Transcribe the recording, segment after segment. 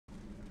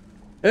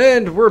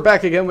And we're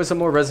back again with some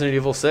more Resident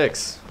Evil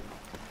 6.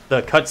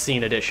 The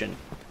cutscene edition.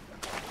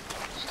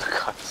 The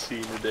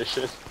cutscene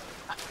edition.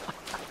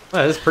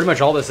 Well, this is pretty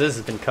much all this is.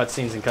 Has been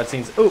cutscenes and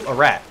cutscenes. Ooh, a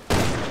rat.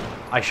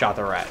 I shot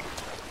the rat.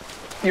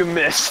 You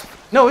missed.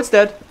 No, it's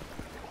dead.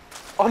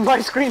 On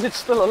my screen it's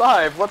still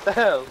alive. What the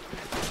hell?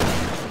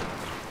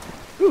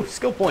 Ooh,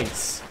 skill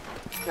points.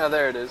 Yeah,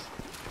 there it is.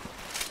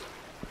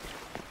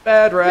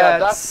 Bad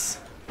rats.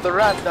 Yeah, the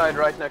rat died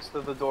right next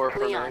to the door for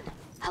me. Leon,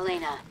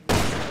 Helena,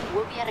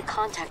 we'll be out of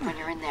contact when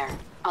you're in there.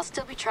 I'll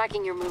still be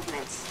tracking your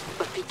movements,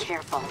 but be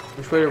careful.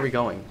 Which way are we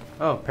going?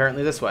 Oh,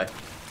 apparently this way.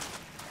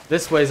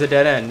 This way is a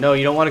dead end. No,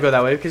 you don't want to go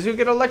that way because you'll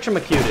get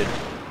electrocuted.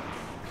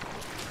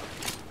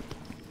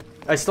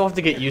 I still have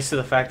to get used to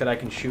the fact that I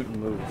can shoot and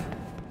move.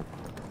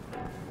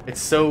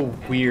 It's so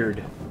weird.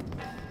 Is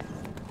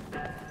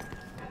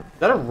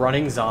that a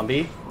running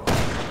zombie?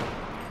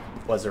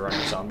 Was a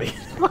running zombie.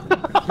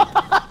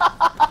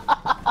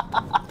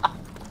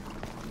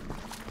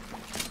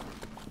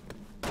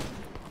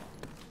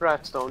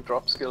 Rats don't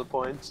drop skill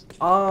points.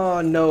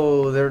 Oh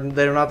no,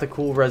 they're not the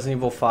cool Resident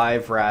Evil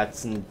 5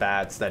 rats and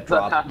bats that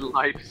drop. That had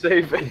life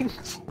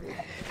savings.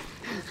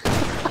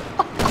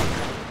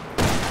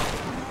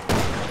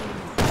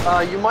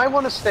 You might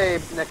want to stay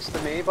next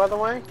to me, by the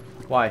way.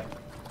 Why?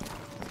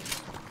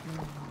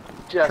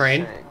 Just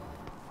Train? saying.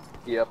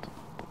 Yep.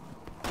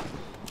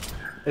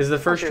 Is the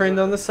first Okay, train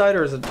but- on this side,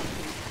 or is it?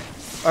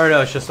 Oh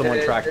no, it's just the one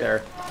It- track it-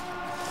 there.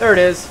 There it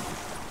is.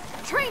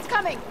 Train's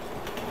coming!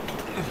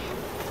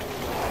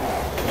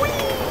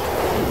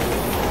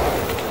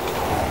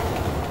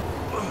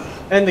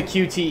 And the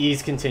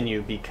QTEs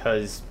continue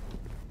because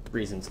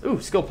reasons. Ooh,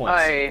 skill points.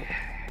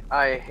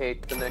 I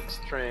hate the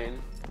next train.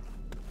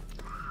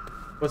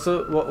 What's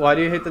the? Why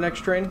do you hate the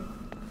next train?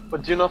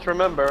 But do you not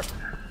remember?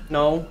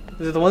 No,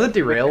 is it the one that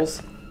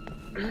derails?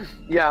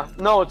 Yeah,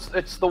 no,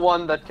 it's the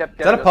one that kept Is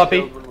getting that a puppy?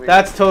 us killed when we...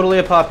 That's totally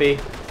a puppy.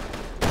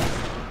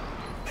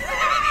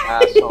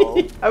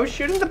 asshole. I was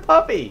shooting the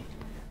puppy.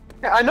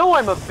 Yeah, I know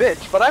I'm a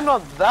bitch, but I'm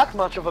not that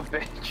much of a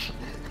bitch.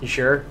 You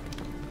sure?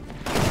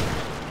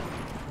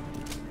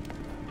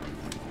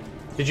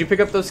 Did you pick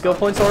up those skill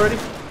points already?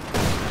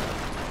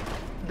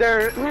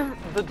 They're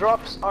the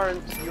drops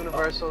aren't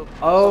universal.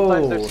 Oh.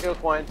 Sometimes there's skill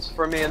points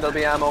for me and there'll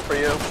be ammo for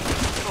you.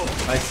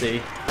 I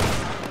see.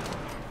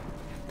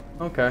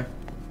 Okay.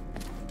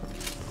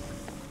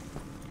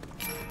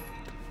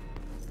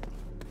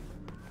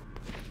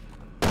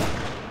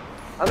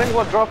 I think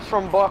what drops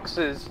from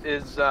boxes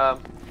is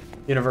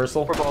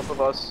Universal. for both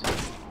of us.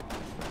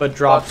 But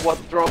drops. But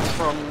what drops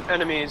from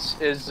enemies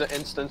is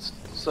instance.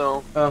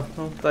 So Oh,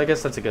 well, I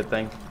guess that's a good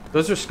thing.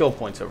 Those are skill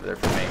points over there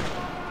for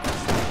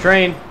me.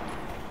 Train.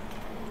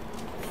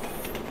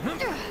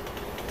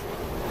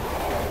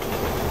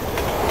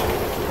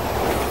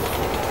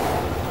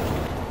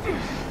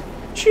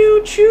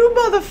 Choo choo,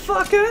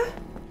 motherfucker.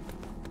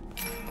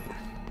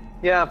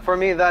 yeah, for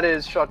me that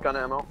is shotgun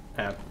ammo.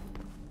 Yeah.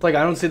 It's like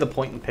I don't see the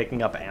point in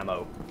picking up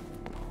ammo.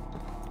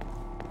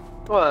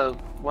 Well,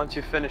 once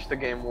you finish the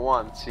game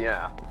once,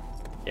 yeah.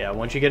 Yeah,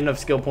 once you get enough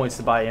skill points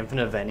to buy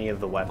infinite of any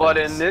of the weapons. But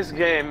in this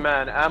game,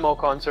 man, ammo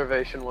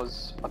conservation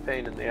was a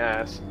pain in the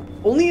ass.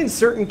 Only in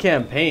certain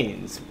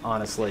campaigns,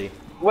 honestly.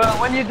 Well,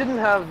 when you didn't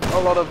have a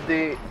lot of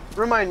the...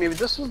 Remind me,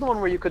 this was the one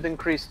where you could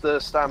increase the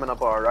stamina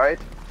bar, right?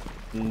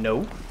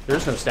 No,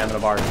 there's no stamina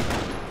bar.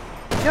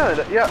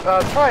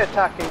 Yeah, try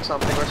attacking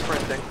something or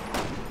sprinting.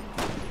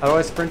 How do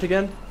I sprint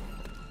again?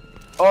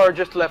 Or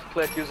just left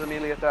click, use a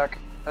melee attack,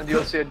 and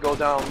you'll see it go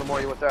down the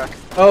more you attack.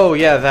 Oh,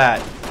 yeah,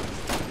 that.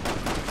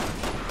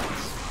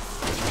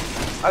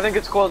 I think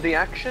it's called the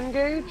action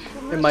gauge?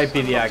 It might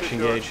be the I'm not too action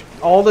sure. gauge.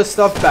 All the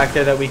stuff back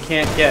there that we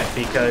can't get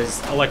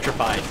because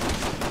electrified.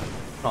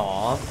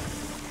 Aww.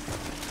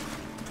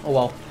 Oh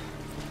well.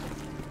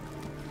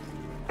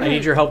 I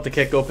need your help to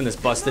kick open this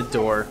busted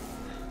door.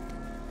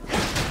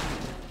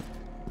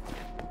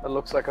 It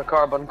looks like a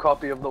carbon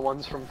copy of the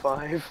ones from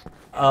 5.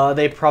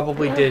 They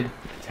probably did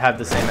have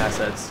the same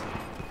assets.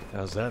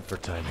 How's that for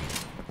timing?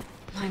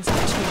 Mine's the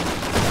train.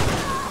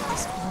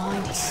 It's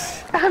blind here.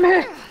 Damn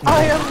it!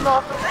 I am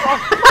not the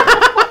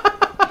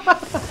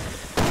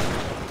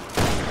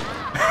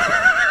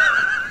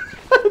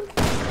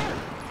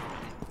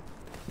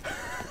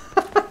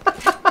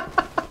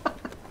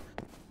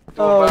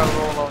Do a barrel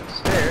roll on the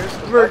stairs,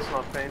 because We're- that's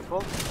not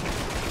painful.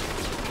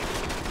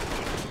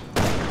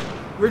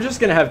 We're just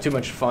gonna have too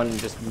much fun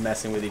just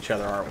messing with each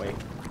other, aren't we?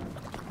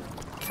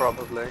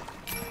 Probably.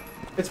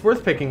 It's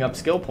worth picking up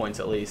skill points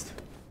at least.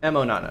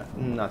 Ammo,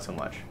 not so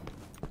much.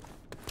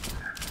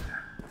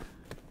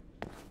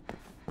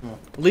 Well,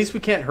 at least we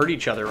can't hurt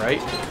each other,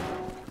 right?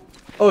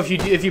 Oh, if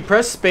you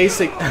press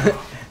space,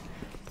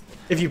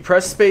 if you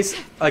press space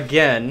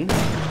again,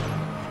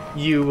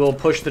 you will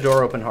push the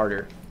door open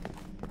harder.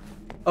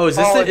 Oh, is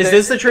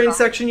this the train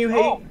section you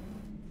hate?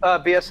 Oh,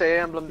 BSA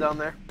emblem down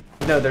there.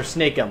 No, they're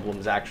snake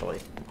emblems actually.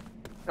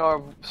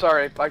 Oh,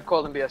 sorry, I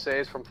called them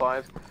BSAs from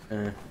 5.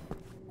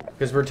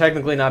 Because we're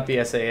technically not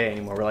BSAA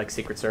anymore. We're like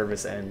Secret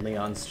Service, and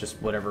Leon's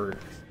just whatever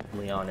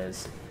Leon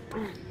is.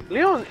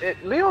 Leon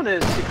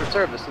is Secret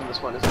Service in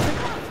this one, isn't he?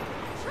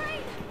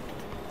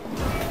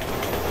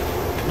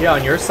 Yeah,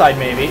 on your side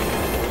maybe.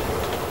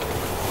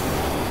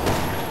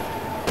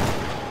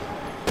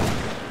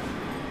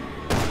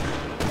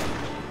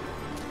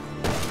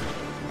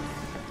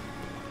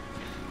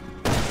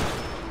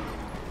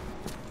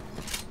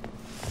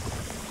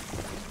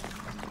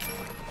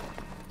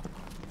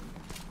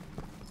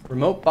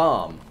 Remote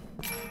bomb.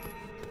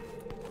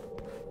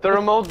 The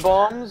remote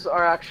bombs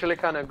are actually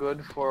kind of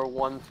good for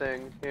one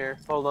thing. Here,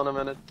 hold on a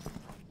minute.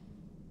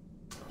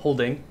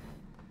 Holding.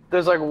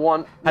 There's like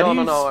one. How do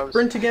you no.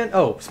 sprint again?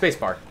 Oh,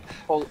 spacebar.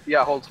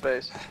 Hold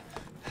space.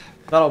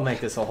 That'll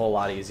make this a whole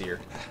lot easier.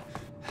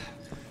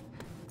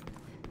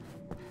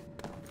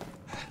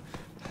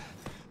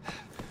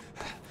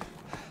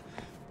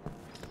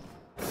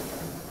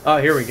 Oh,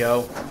 here we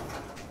go.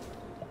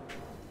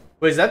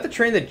 Wait, is that the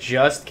train that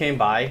just came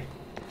by?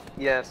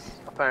 Yes,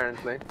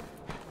 apparently.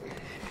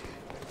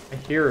 I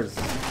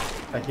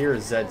hear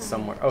Zed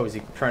somewhere. Oh, is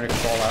he trying to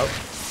crawl out?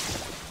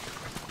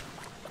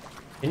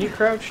 Can you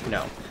crouch?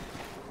 No.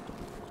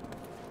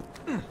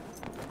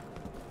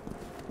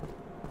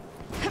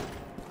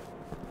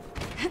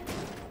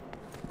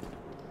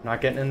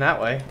 Not getting in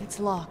that way. It's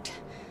locked,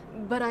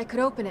 but I could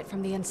open it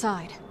from the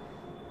inside.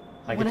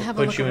 I get to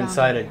put you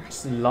inside a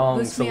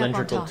long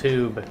cylindrical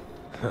tube.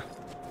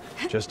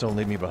 Just don't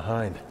leave me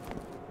behind.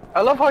 I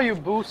love how you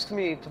boost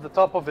me to the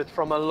top of it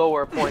from a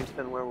lower point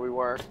than where we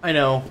were. I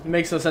know. It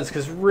makes no sense,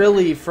 because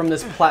really, from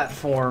this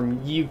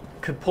platform, you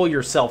could pull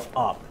yourself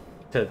up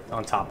to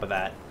on top of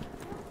that.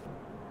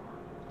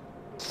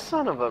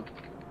 Son of a...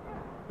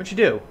 What'd you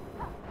do?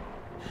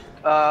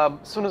 As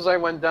soon as I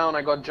went down,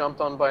 I got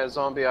jumped on by a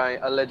zombie I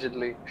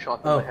allegedly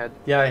shot in the head.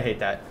 Yeah, I hate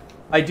that.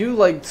 I do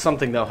like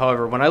something, though,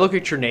 however, when I look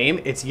at your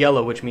name, it's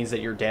yellow, which means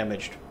that you're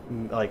damaged.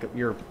 Like,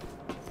 you're... You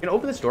gonna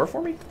open this door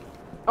for me?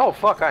 Oh,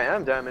 fuck, I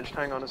am damaged.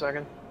 Hang on a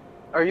second.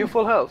 Are you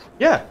full health?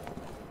 Yeah.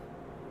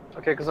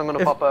 Okay, because I'm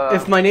gonna pop a...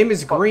 If my name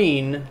is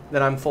green,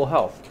 then I'm full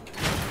health.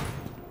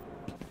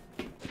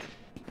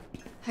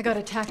 I got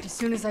attacked as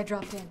soon as I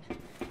dropped in.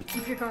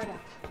 Keep your guard up.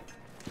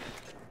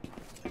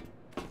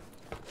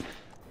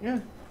 Yeah.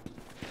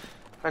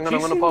 Hang on,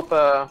 I'm gonna pop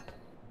a...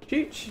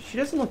 She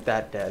doesn't look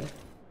that dead.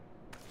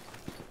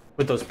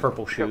 With those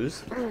purple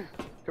shoes. Come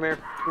here,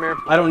 come here.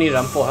 I don't need it,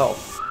 I'm full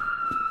health.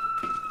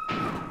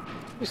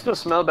 You still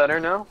smell better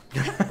now.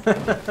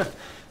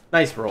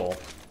 Nice roll.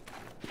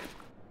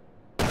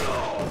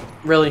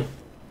 Really?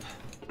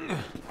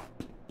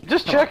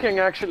 Just checking,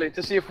 actually,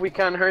 to see if we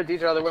can hurt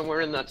each other when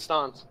we're in that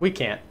stance. We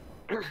can't.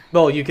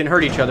 Well, you can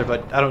hurt each other,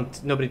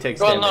 but nobody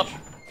takes damage.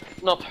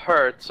 Not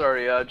hurt,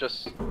 sorry,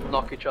 just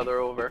knock each other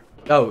over.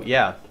 Oh,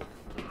 yeah.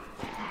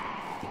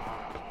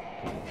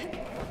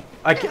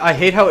 I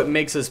hate how it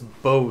makes us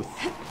both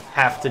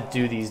have to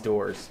do these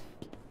doors.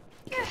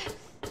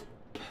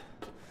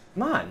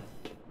 Come on.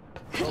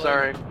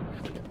 Sorry.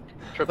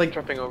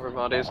 Tripping over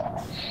bodies.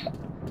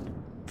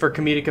 For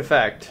comedic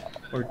effect.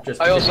 Or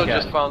just I also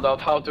just found out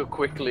how to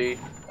quickly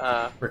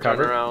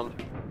recover? turn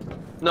around.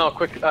 No,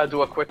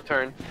 do a quick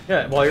turn.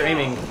 Yeah, while you're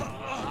aiming.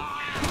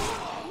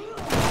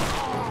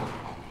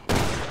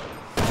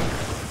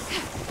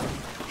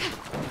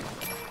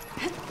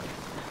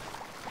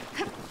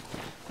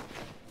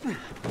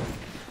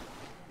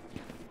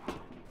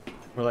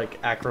 We're like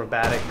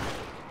acrobatic.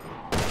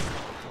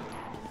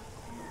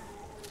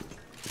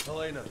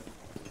 Elena.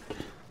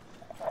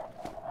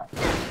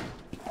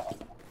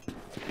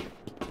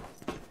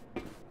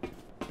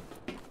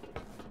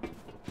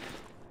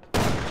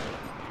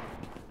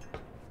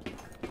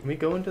 Can we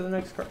go into the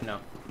next car? No.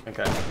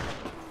 Okay.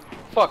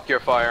 Fuck your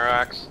fire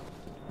axe.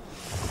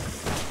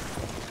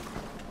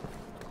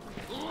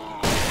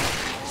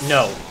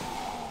 No.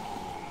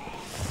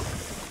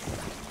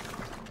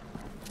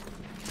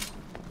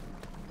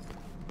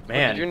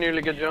 Man. Did you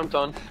nearly get jumped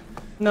on?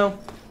 No.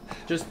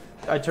 Just,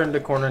 I turned the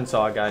corner and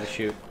saw a guy to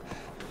shoot.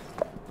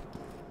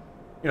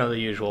 You know, the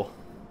usual.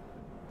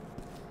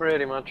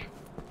 Pretty much.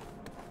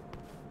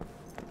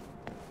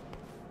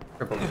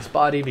 Trip over its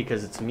body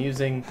because it's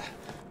amusing.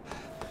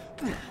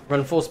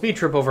 Run full speed,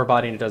 trip over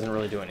body, and it doesn't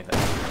really do anything.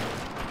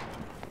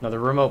 Another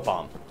remote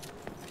bomb.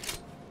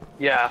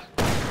 Yeah.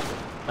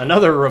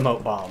 Another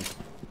remote bomb.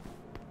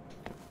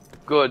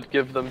 Good,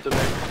 give them to me.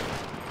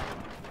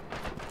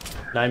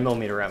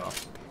 9mm ammo.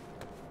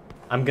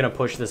 I'm gonna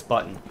push this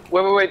button.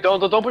 Wait,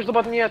 don't push the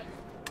button yet.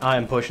 I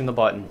am pushing the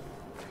button.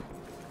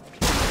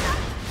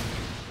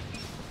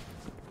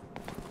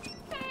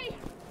 Hey!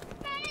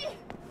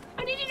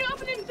 I need you to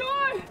open this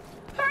door!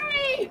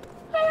 Hurry!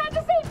 I have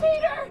to save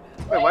Peter!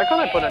 Wait, why can't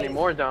I put any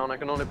more down? I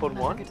can only put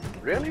one?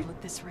 Really?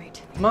 At this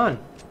rate. Come on.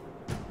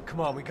 Come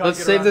on, we gotta Let's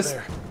get save her out this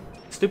there.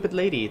 stupid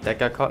lady that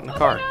got caught in the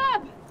car. Open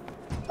up!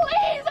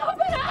 Please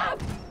open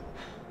up!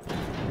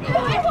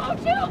 Why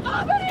won't you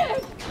open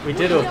it? We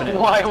did open it.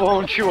 Why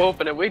won't you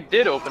open it? We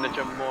did open it,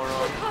 you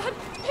moron. God,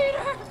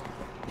 Peter!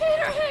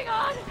 Peter, hang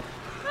on!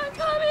 I'm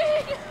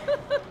coming!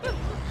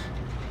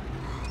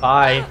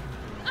 Bye.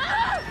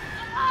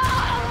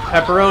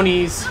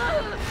 Pepperonis.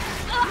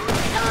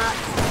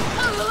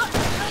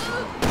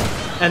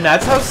 And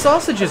that's how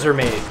sausages are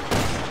made.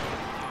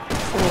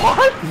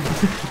 What?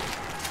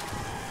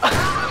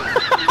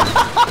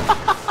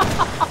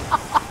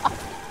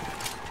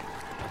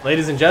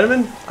 Ladies and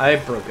gentlemen, I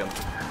broke him.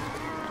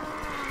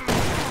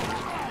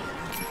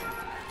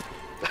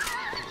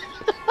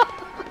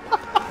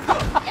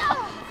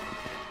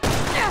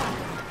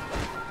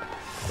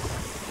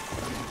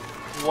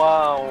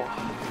 Wow.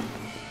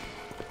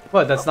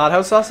 What, that's not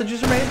how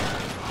sausages are made?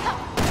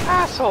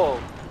 Asshole!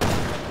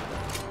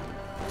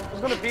 I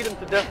was gonna beat him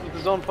to death with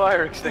his own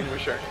fire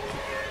extinguisher.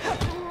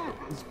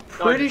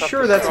 Pretty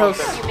sure that's how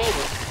You made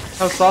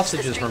it.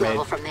 sausages Street were made.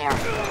 level from there.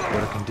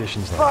 What are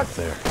conditions like up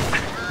there?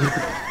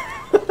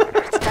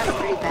 It's gotten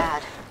pretty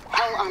bad.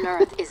 Hell on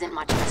Earth isn't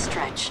much of a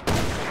stretch.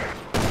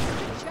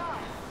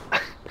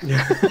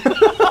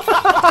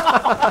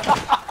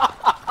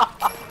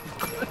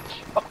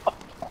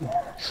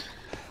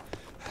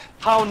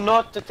 How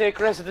not to take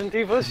Resident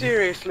Evil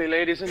seriously,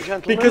 ladies and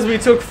gentlemen. Because we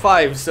took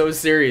 5 so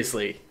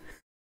seriously.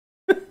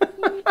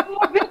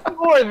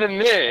 More than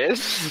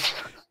this.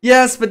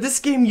 Yes, but this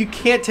game you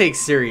can't take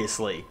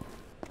seriously.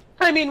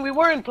 I mean, we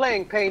weren't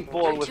playing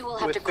paintball You with, two will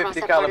have to cross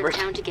 50 that part caliber of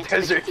town to get to the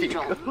Desert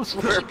cathedral. Eagles.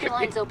 Keep your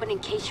lines open in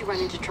case you run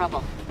into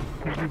trouble.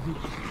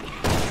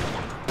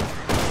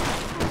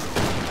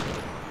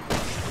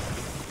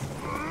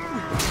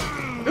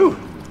 Ooh.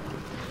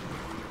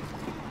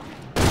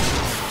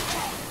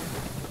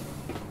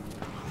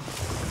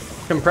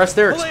 Compressed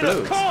air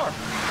explodes. Car!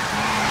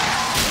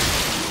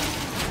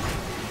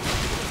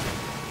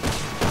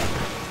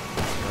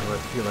 I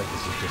feel like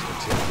this is just a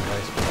tip of the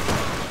iceberg.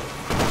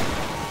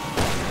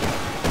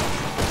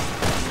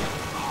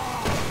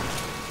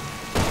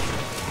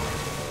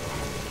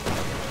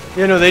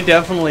 You know, they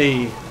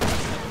definitely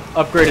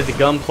upgraded the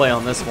gunplay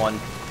on this one.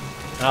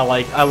 And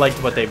I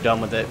liked what they've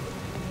done with it.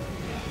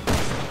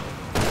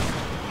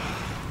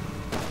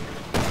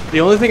 The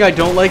only thing I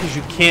don't like is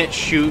you can't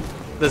shoot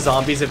the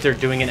zombies if they're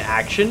doing an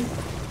action.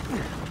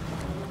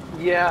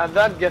 Yeah,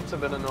 that gets a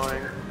bit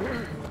annoying.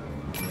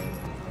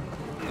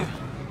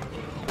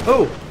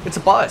 Oh, it's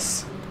a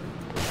bus.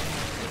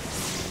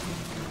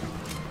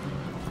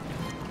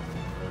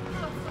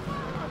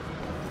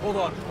 Hold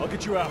on, I'll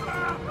get you out.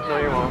 No,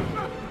 you won't.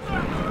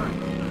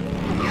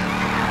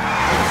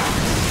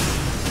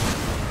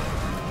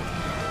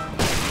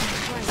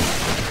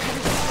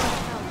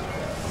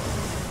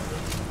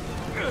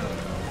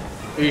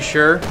 Are you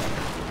sure?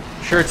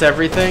 Sure it's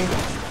everything?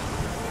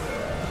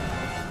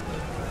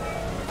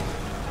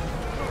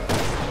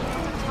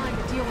 Time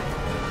to deal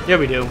with it. Yeah,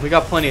 we do. We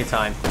got plenty of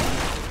time.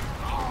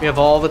 We have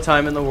all the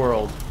time in the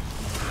world.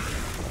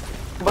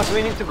 But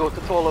we need to go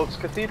to thourgh's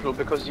Cathedral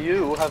because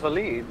you have a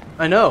lead.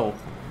 I know.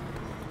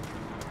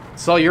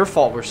 It's all your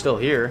fault we're still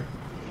here.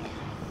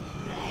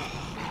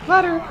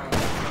 Ladder.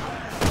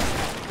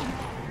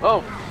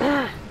 Oh,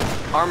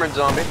 armored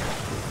zombie.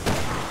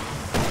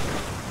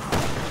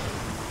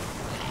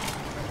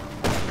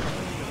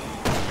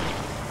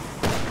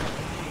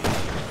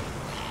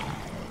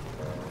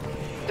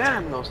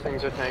 Damn, those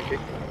things are tanky.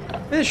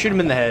 Just shoot him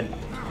in the head.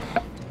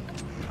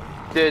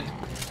 Did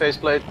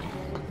faceplate.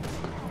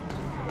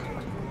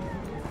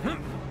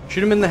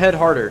 Shoot him in the head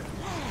harder.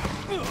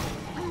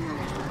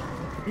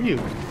 You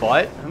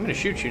butt. I'm gonna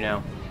shoot you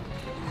now.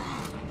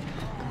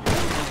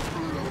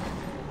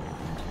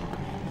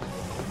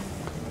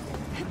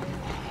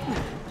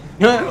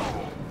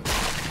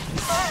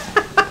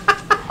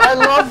 I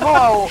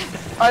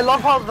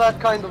love how that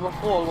kind of a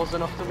fall was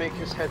enough to make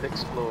his head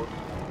explode.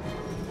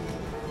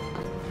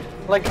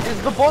 Like,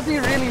 is the body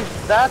really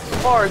that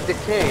far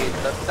decayed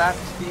that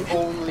that's the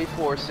only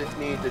force it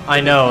needed?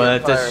 I know,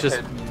 that's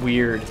just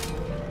weird.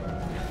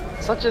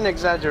 Such an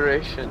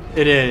exaggeration.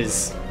 It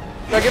is.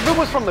 Like, if it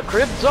was from the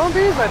crypt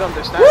zombies, I'd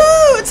understand.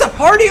 Woo! It's a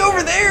party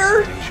over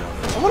there!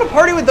 I want to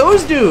party with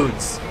those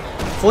dudes!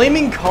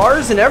 Flaming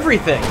cars and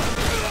everything.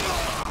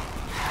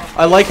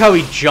 I like how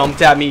he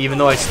jumped at me even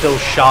though I still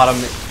shot him.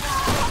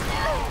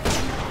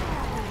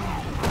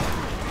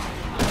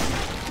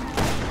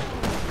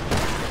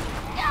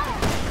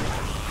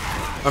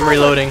 I'm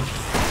reloading.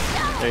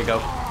 There you go.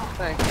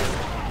 Thank you.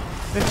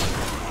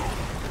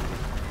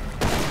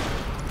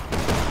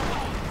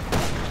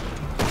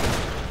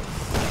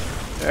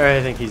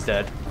 I think he's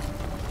dead.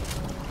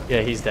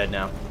 Yeah, he's dead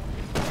now.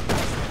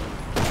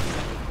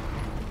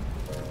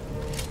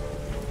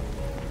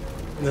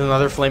 There's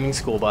another flaming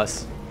school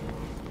bus.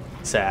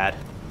 Sad.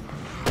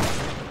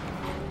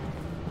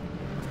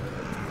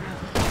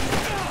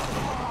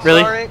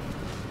 Really? Sorry.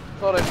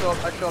 Thought I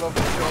shot off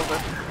the shoulder.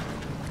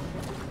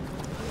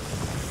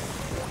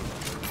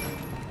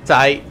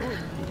 Tight.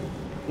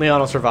 Leon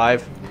will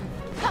survive.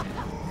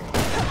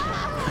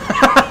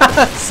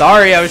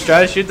 Sorry, I was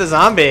trying to shoot the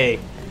zombie.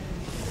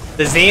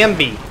 The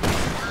Zambi.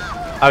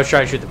 I was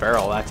trying to shoot the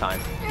barrel that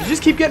time. You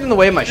just keep getting in the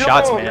way of my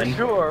shots, man.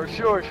 Sure.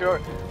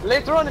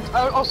 Later on,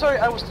 oh sorry,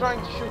 I was trying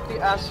to shoot the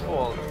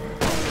asphalt.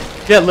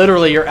 Yeah,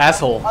 literally, your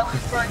asshole. I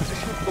was trying to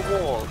shoot the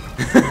wall.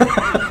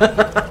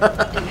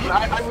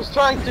 I was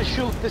trying to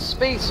shoot the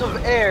space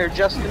of air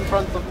just in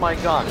front of my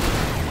gun.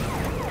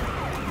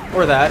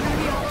 Or that.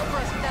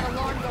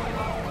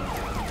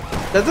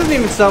 That doesn't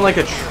even sound like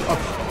a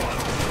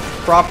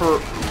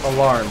proper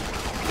alarm.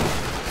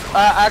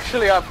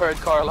 Actually, I've heard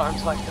car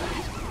alarms like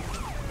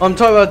that. I'm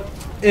talking about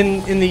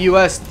in the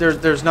U.S.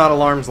 There's not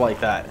alarms like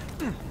that.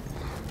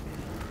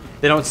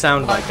 They don't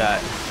sound like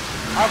that.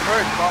 I've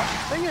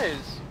heard thing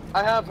is,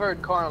 I have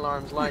heard car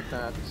alarms like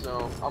that,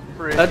 so I'm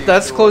pretty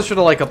That's sure. closer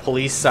to like a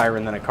police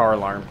siren than a car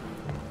alarm.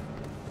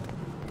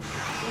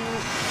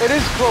 It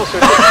is closer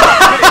to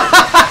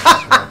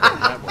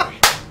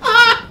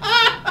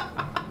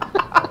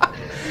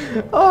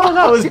Oh,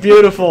 that was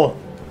beautiful.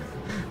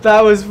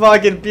 That was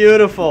fucking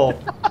beautiful.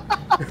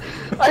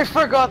 I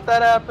forgot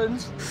that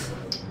happens.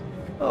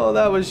 Oh,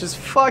 that was just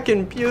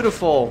fucking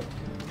beautiful.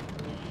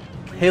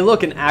 Hey,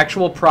 look, an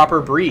actual proper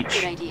Good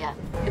breach. idea.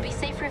 It'd be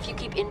safer if you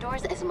keep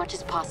indoors as much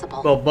as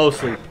possible. Well,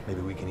 mostly.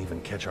 Maybe we can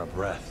even catch our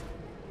breath.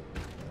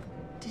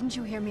 Didn't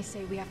you hear me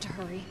say we have to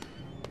hurry?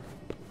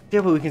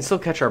 Yeah, but we can still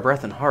catch our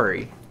breath and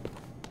hurry.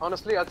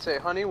 Honestly, I'd say,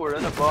 honey, we're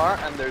in a bar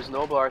and there's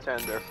no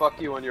bartender.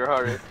 Fuck you and your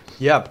hurry.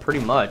 Yeah,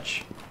 pretty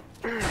much.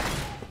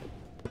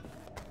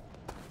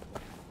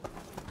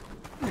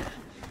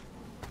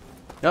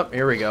 Yep,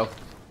 here we go.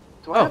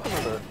 Do I have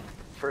another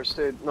first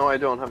aid? No, I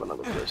don't have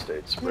another first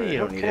aid spray. You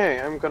don't need Okay,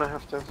 I'm gonna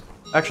have to.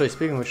 Actually,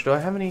 speaking of which, do I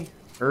have any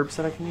herbs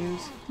that I can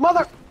use?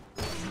 Mother!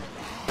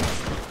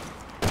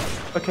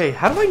 Okay,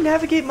 how do I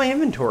navigate my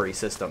inventory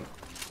system?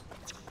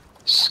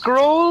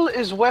 Scroll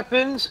is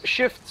weapons,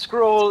 shift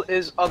scroll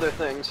is other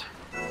things.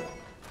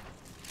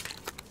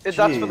 That's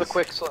for the Jeez.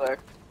 quick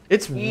select.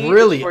 It's E is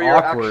really for your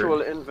awkward.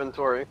 actual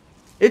inventory.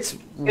 It's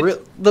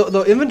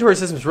the inventory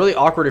system is really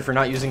awkward if you're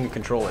not using a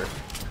controller.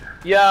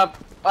 Yeah,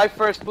 I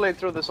first played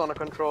through this on a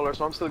controller,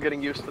 so I'm still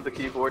getting used to the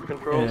keyboard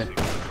controls. Yeah.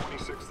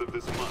 26th of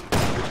this month,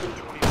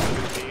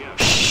 11:27 p.m.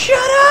 Shut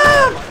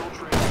up! Final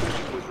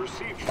transmission was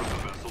received from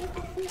the vessel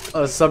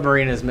before A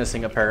submarine is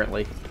missing,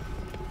 apparently.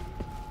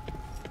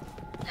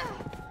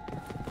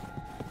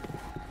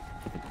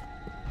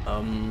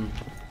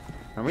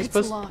 Are we It's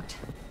supposed? locked.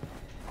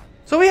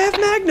 So we have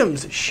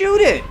magnums.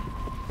 Shoot it!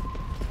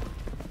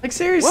 Like Well,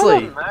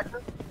 seriously,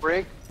 Magnet,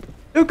 break.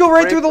 it would go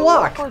right break through the the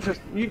lock. lock or just-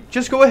 You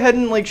just go ahead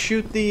and like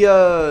shoot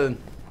the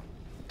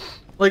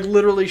like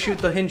literally shoot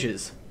the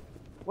hinges.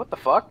 What the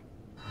fuck?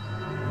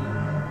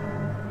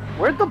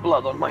 Where'd the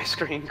blood on my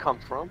screen come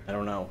from? I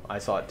don't know. I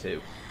saw it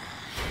too.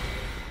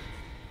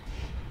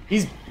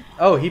 He's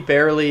he's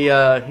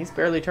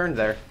barely turned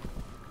there.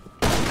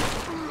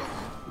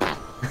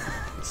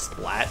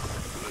 Splat.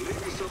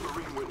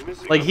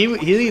 Like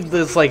he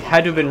just like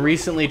had to have been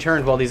recently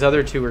turned while these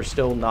other two are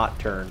still not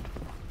turned.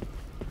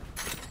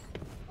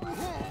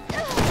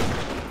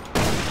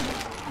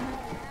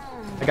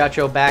 I got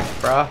your back,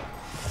 bruh.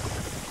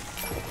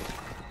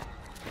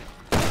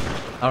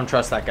 I don't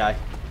trust that guy.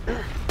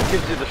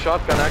 Gives you the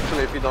shotgun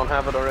actually if you don't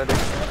have it already.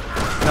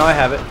 No, I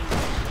have it.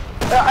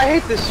 I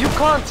hate this. You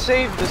can't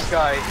save this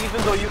guy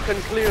even though you can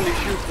clearly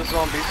shoot the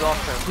zombies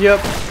off him. Yep.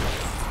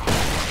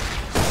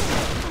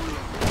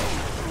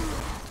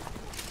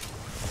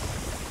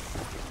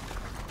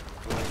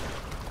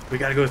 We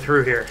gotta go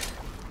through here.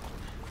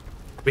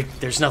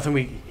 There's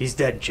nothing he's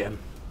dead, Jim.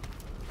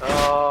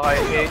 Oh, I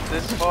hate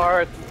this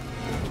part.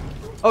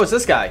 Oh, it's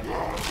this guy.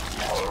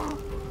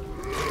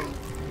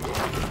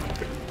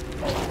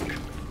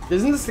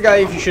 Isn't this the guy,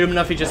 if you shoot him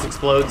enough, he just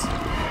explodes?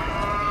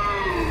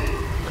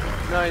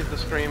 No, he's the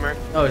screamer.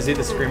 Oh, is he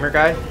the screamer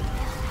guy?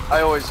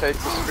 I always hate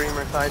the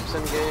screamer types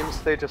in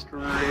games. They just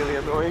really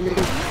annoy me.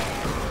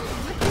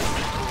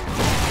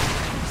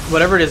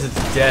 Whatever it is,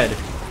 it's dead.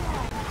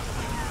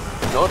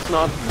 No, it's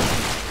not.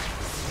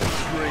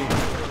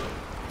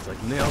 It's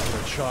like nails on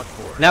a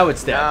chalkboard. Now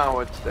it's dead. Now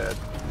it's dead.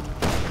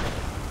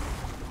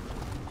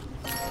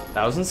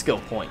 1,000 skill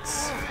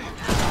points.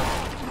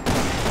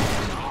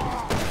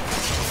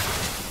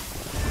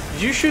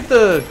 Did you shoot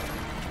the...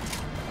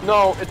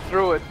 No, it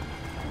threw it.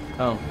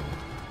 Oh.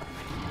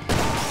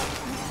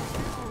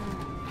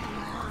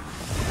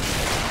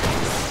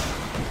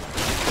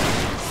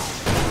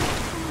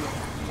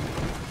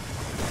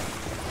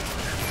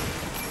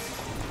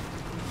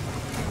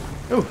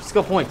 Ooh,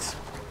 skill points.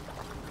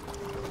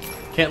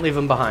 Can't leave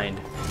them behind.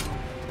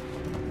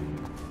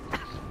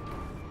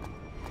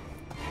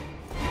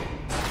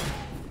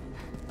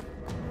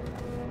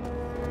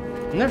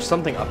 Isn't there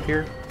something up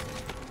here?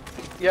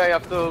 Yeah, you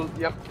have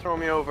to throw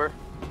me over.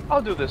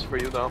 I'll do this for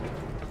you though.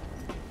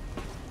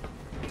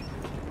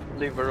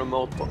 Leave a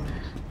remote bomb.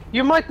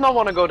 You might not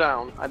want to go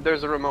down.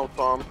 There's a remote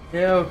bomb.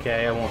 Yeah,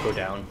 okay, I won't go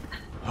down.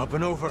 Up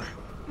and over.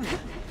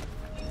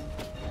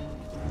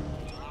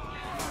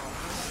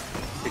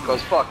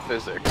 Because fuck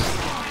physics.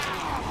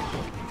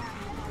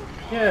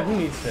 Yeah, who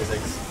needs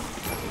physics?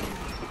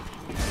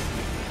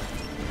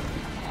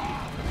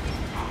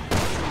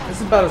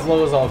 This is about as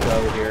low as I'll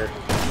go here.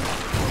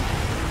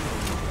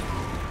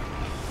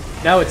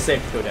 Now it's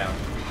safe to go down.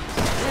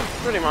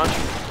 Pretty much.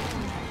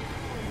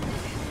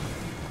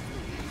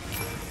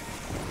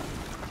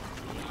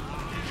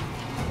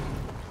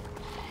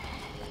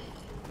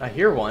 I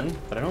hear one,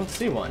 but I don't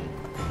see one.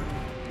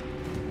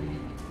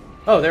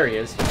 Oh, there he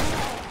is.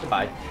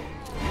 Goodbye.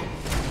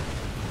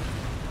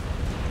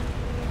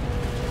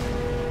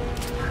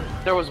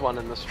 There was one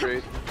in the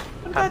street.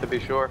 Had to be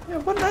sure. Yeah,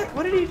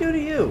 what did he do to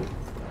you?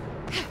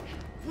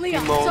 He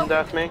Leon, moaned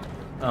at me.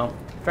 Oh,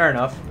 fair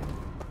enough.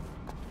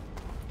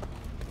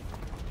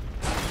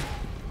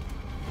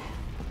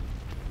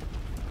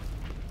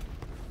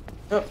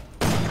 Oh,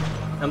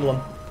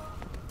 emblem.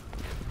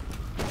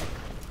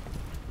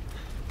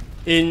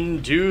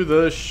 Into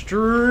the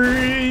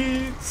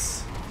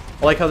streets.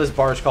 I like how this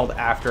bar is called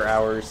After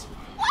Hours.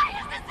 Why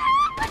is this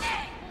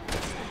happening?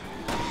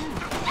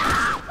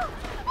 No!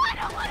 I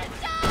don't want to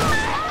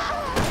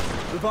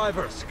die!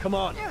 Survivors, come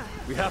on.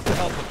 We have to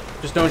help them.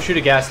 Just don't shoot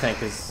a gas tank,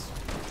 cause.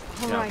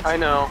 all Yeah. right. I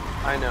know.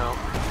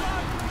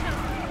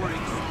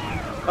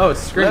 Oh,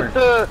 it's a screamer.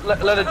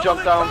 Let it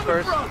jump down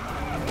first.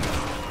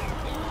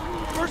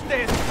 First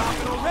day as a cop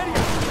and already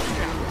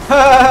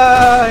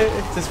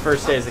It's his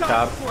first day as a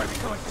cop.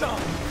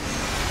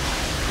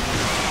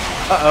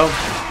 Uh-oh.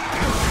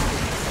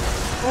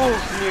 Oh,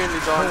 nearly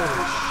done.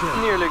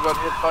 Nearly got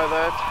hit by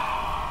that.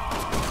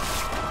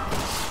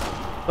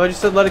 Oh, I just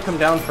said let it come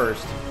down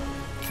first.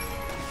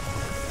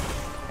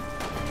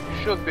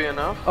 Should be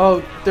enough.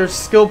 Oh, there's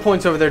skill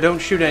points over there. Don't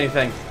shoot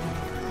anything.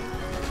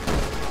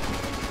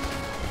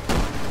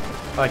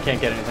 Oh, I can't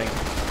get anything.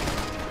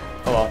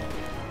 Oh well.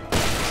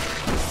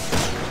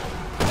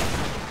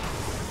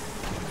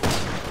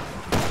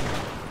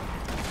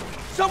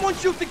 Someone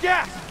shoot the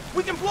gas!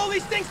 We can blow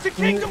these things to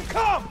Kingdom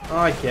Come! Oh,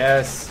 I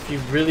guess. If you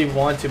really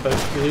want to, but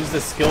you lose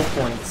the skill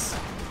points.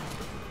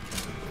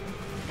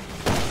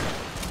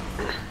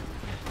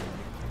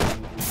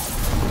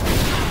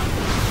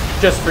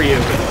 Just for you.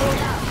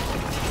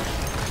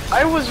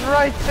 I was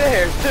right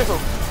there, too.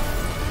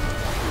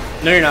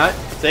 No, you're not.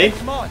 See?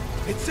 Come on,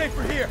 it's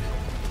safer here.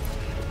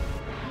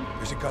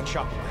 There's a gun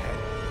shop up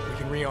ahead. We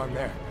can rearm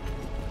there.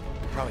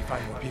 Probably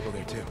find more people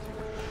there too.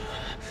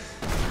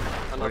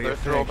 Another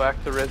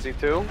throwback to Resi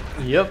 2.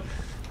 Yep.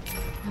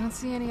 I don't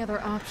see any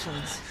other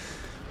options.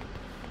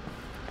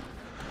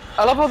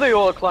 I love how they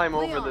all climb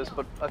over Leon. this,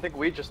 but I think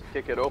we just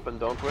kick it open,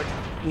 don't we?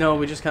 No,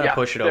 we just kind of Yeah,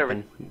 push it there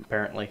open,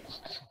 apparently.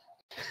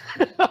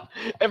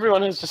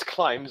 Everyone else just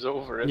climbs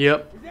over it.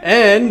 Yep.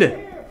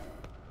 And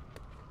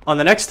on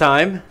the next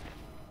time,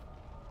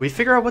 we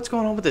figure out what's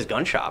going on with this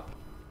gun shop.